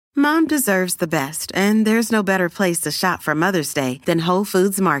Mom deserves the best, and there's no better place to shop for Mother's Day than Whole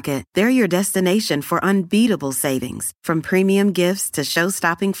Foods Market. They're your destination for unbeatable savings, from premium gifts to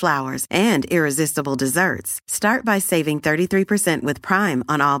show-stopping flowers and irresistible desserts. Start by saving 33% with Prime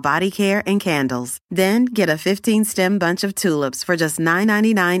on all body care and candles. Then get a 15-stem bunch of tulips for just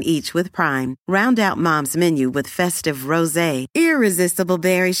 $9.99 each with Prime. Round out Mom's menu with festive rosé, irresistible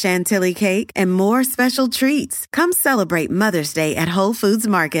berry chantilly cake, and more special treats. Come celebrate Mother's Day at Whole Foods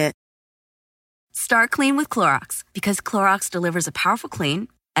Market. Start clean with Clorox, because Clorox delivers a powerful clean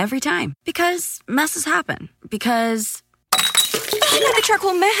every time. Because messes happen. Because not the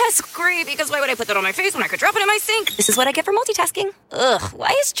charcoal mask. Great, because why would I put that on my face when I could drop it in my sink? This is what I get for multitasking. Ugh,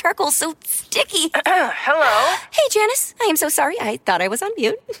 why is charcoal so sticky? Hello? Hey, Janice. I am so sorry. I thought I was on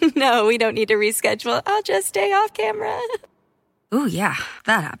mute. No, we don't need to reschedule. I'll just stay off camera. Ooh, yeah,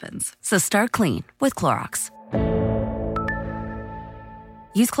 that happens. So start clean with Clorox.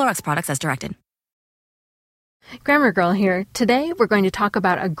 Use Clorox products as directed. Grammar Girl here. Today we're going to talk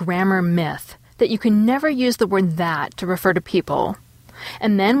about a grammar myth, that you can never use the word that to refer to people.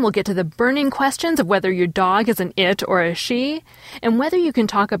 And then we'll get to the burning questions of whether your dog is an it or a she, and whether you can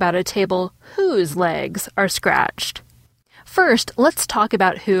talk about a table whose legs are scratched. First, let's talk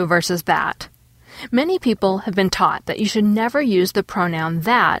about who versus that. Many people have been taught that you should never use the pronoun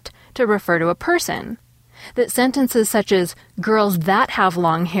that to refer to a person. That sentences such as, girls that have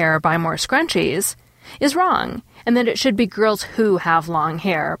long hair buy more scrunchies, is wrong, and that it should be girls who have long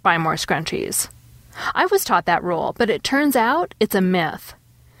hair buy more scrunchies. I was taught that rule, but it turns out it's a myth.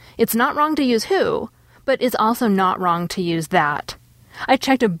 It's not wrong to use who, but it's also not wrong to use that. I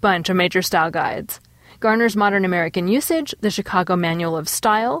checked a bunch of major style guides. Garner's Modern American Usage, the Chicago Manual of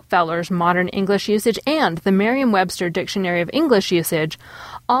Style, Fowler's Modern English Usage, and the Merriam-Webster Dictionary of English Usage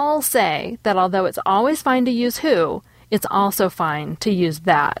all say that although it's always fine to use who, it's also fine to use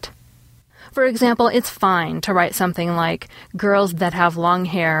that. For example, it's fine to write something like, girls that have long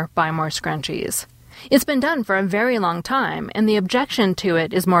hair buy more scrunchies. It's been done for a very long time, and the objection to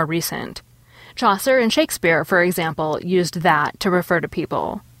it is more recent. Chaucer and Shakespeare, for example, used that to refer to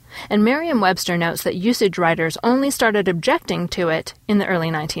people. And Merriam-Webster notes that usage writers only started objecting to it in the early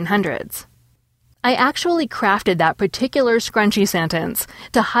 1900s. I actually crafted that particular scrunchy sentence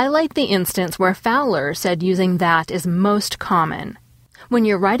to highlight the instance where Fowler said using that is most common. When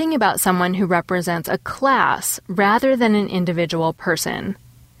you're writing about someone who represents a class rather than an individual person.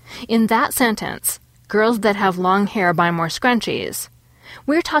 In that sentence, girls that have long hair buy more scrunchies,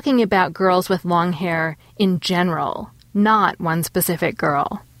 we're talking about girls with long hair in general, not one specific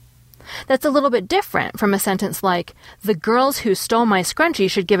girl. That's a little bit different from a sentence like, the girls who stole my scrunchie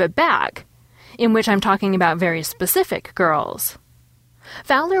should give it back, in which I'm talking about very specific girls.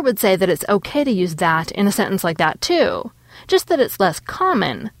 Fowler would say that it's okay to use that in a sentence like that too, just that it's less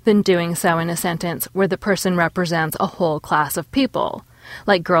common than doing so in a sentence where the person represents a whole class of people,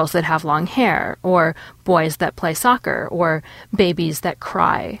 like girls that have long hair, or boys that play soccer, or babies that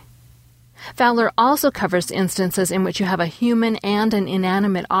cry. Fowler also covers instances in which you have a human and an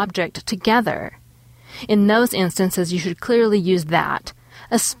inanimate object together. In those instances, you should clearly use that,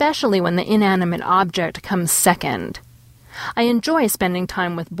 especially when the inanimate object comes second. I enjoy spending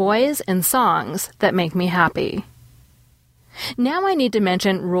time with boys and songs that make me happy. Now I need to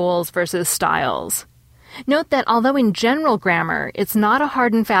mention rules versus styles. Note that although in general grammar it's not a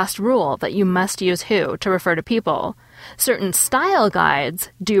hard and fast rule that you must use who to refer to people, certain style guides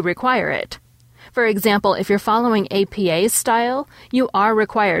do require it. For example, if you're following APA's style, you are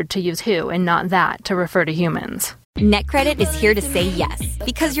required to use who and not that to refer to humans. NetCredit is here to say yes,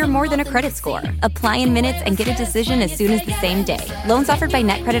 because you're more than a credit score. Apply in minutes and get a decision as soon as the same day. Loans offered by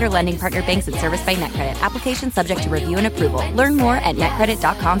NetCredit or lending partner banks and serviced by NetCredit. Application subject to review and approval. Learn more at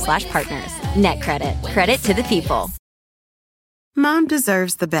netcredit.com/partners. NetCredit. Credit to the people. Mom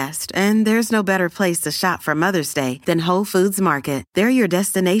deserves the best, and there's no better place to shop for Mother's Day than Whole Foods Market. They're your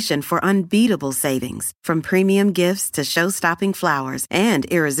destination for unbeatable savings, from premium gifts to show-stopping flowers and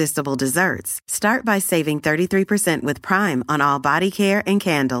irresistible desserts. Start by saving 33% with Prime on all body care and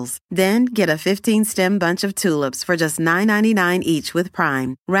candles. Then get a 15-stem bunch of tulips for just $9.99 each with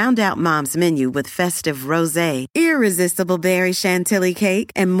Prime. Round out Mom's menu with festive rosé, irresistible berry chantilly cake,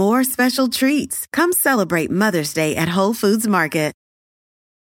 and more special treats. Come celebrate Mother's Day at Whole Foods Market.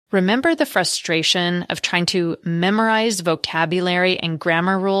 Remember the frustration of trying to memorize vocabulary and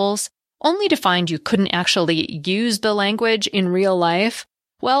grammar rules, only to find you couldn't actually use the language in real life?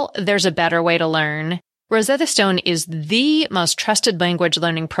 Well, there's a better way to learn. Rosetta Stone is the most trusted language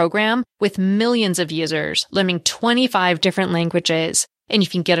learning program with millions of users learning 25 different languages, and you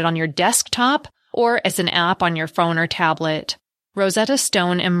can get it on your desktop or as an app on your phone or tablet. Rosetta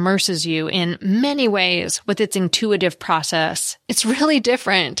Stone immerses you in many ways with its intuitive process. It's really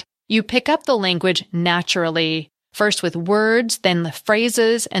different. You pick up the language naturally, first with words, then with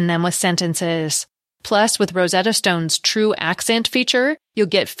phrases, and then with sentences. Plus, with Rosetta Stone's True Accent feature, you'll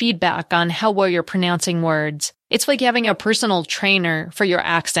get feedback on how well you're pronouncing words. It's like having a personal trainer for your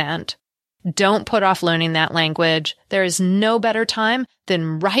accent. Don't put off learning that language. There is no better time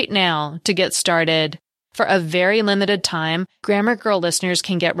than right now to get started. For a very limited time, Grammar Girl listeners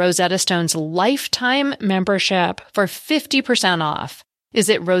can get Rosetta Stone's lifetime membership for 50% off.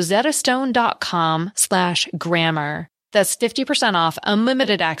 Visit rosettastone.com/grammar. That's 50% off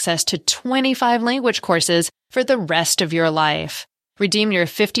unlimited access to 25 language courses for the rest of your life. Redeem your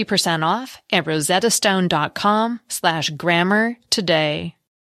 50% off at rosettastone.com/grammar today.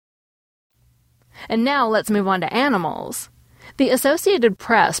 And now let's move on to animals. The Associated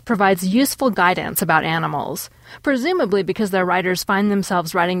Press provides useful guidance about animals, presumably because their writers find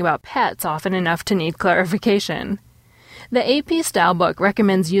themselves writing about pets often enough to need clarification. The AP Style book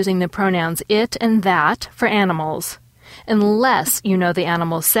recommends using the pronouns it and that for animals, unless you know the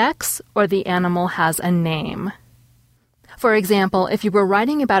animal's sex or the animal has a name. For example, if you were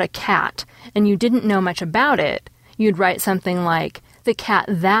writing about a cat and you didn't know much about it, you'd write something like, "The cat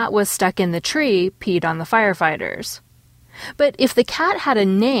that was stuck in the tree peed on the firefighters." But if the cat had a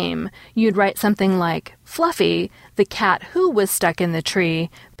name, you'd write something like, "Fluffy, the cat who was stuck in the tree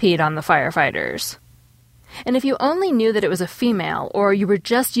peed on the firefighters." And if you only knew that it was a female, or you were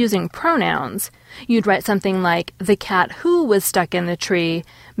just using pronouns, you'd write something like, "The cat who was stuck in the tree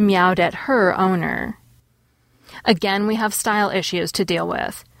meowed at her owner." Again, we have style issues to deal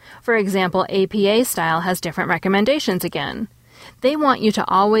with. For example, APA Style has different recommendations again. They want you to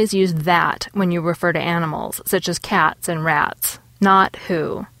always use that when you refer to animals, such as cats and rats, not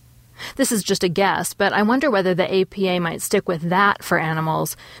who. This is just a guess, but I wonder whether the APA might stick with that for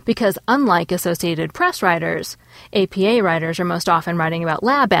animals, because unlike Associated Press writers, APA writers are most often writing about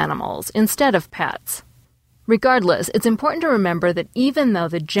lab animals instead of pets. Regardless, it's important to remember that even though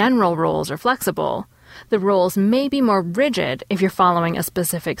the general rules are flexible, the rules may be more rigid if you're following a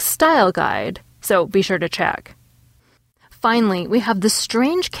specific style guide, so be sure to check. Finally, we have the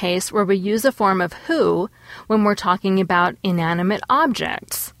strange case where we use a form of who when we're talking about inanimate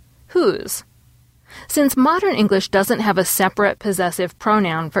objects. Whose. Since modern English doesn't have a separate possessive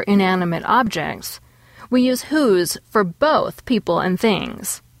pronoun for inanimate objects, we use whose for both people and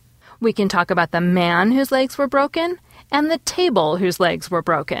things. We can talk about the man whose legs were broken and the table whose legs were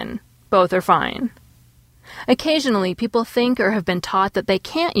broken. Both are fine. Occasionally, people think or have been taught that they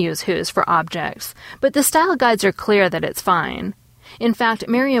can't use whose for objects, but the style guides are clear that it's fine. In fact,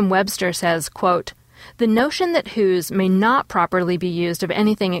 Merriam-Webster says, quote, "The notion that whose may not properly be used of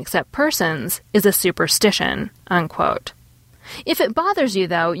anything except persons is a superstition," unquote. If it bothers you,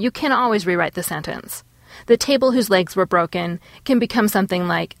 though, you can always rewrite the sentence. The table whose legs were broken can become something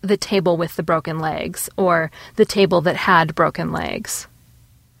like the table with the broken legs, or the table that had broken legs.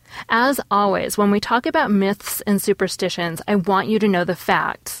 As always, when we talk about myths and superstitions, I want you to know the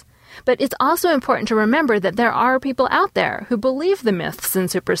facts. But it's also important to remember that there are people out there who believe the myths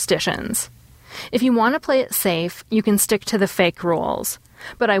and superstitions. If you want to play it safe, you can stick to the fake rules.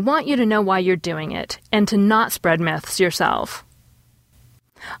 But I want you to know why you're doing it, and to not spread myths yourself.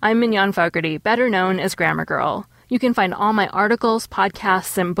 I'm Mignon Fogarty, better known as Grammar Girl. You can find all my articles,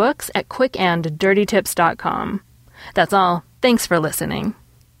 podcasts, and books at quickanddirtytips.com. That's all. Thanks for listening.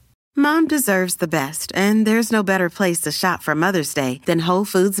 Mom deserves the best, and there's no better place to shop for Mother's Day than Whole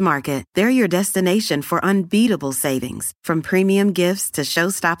Foods Market. They're your destination for unbeatable savings, from premium gifts to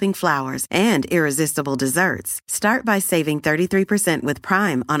show-stopping flowers and irresistible desserts. Start by saving 33% with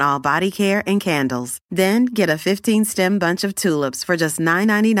Prime on all body care and candles. Then get a 15-stem bunch of tulips for just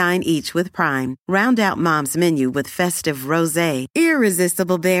 $9.99 each with Prime. Round out Mom's menu with festive rosé,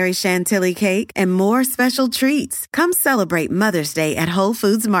 irresistible berry chantilly cake, and more special treats. Come celebrate Mother's Day at Whole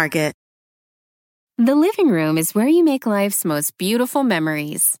Foods Market. The living room is where you make life's most beautiful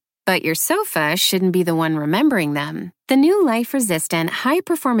memories. But your sofa shouldn't be the one remembering them. The new life-resistant,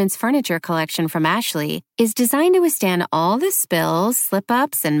 high-performance furniture collection from Ashley is designed to withstand all the spills,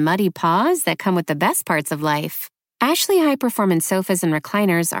 slip-ups, and muddy paws that come with the best parts of life. Ashley high-performance sofas and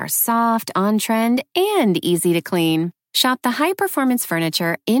recliners are soft, on-trend, and easy to clean. Shop the high-performance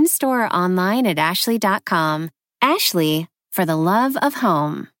furniture in-store or online at ashley.com. Ashley, for the love of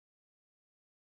home.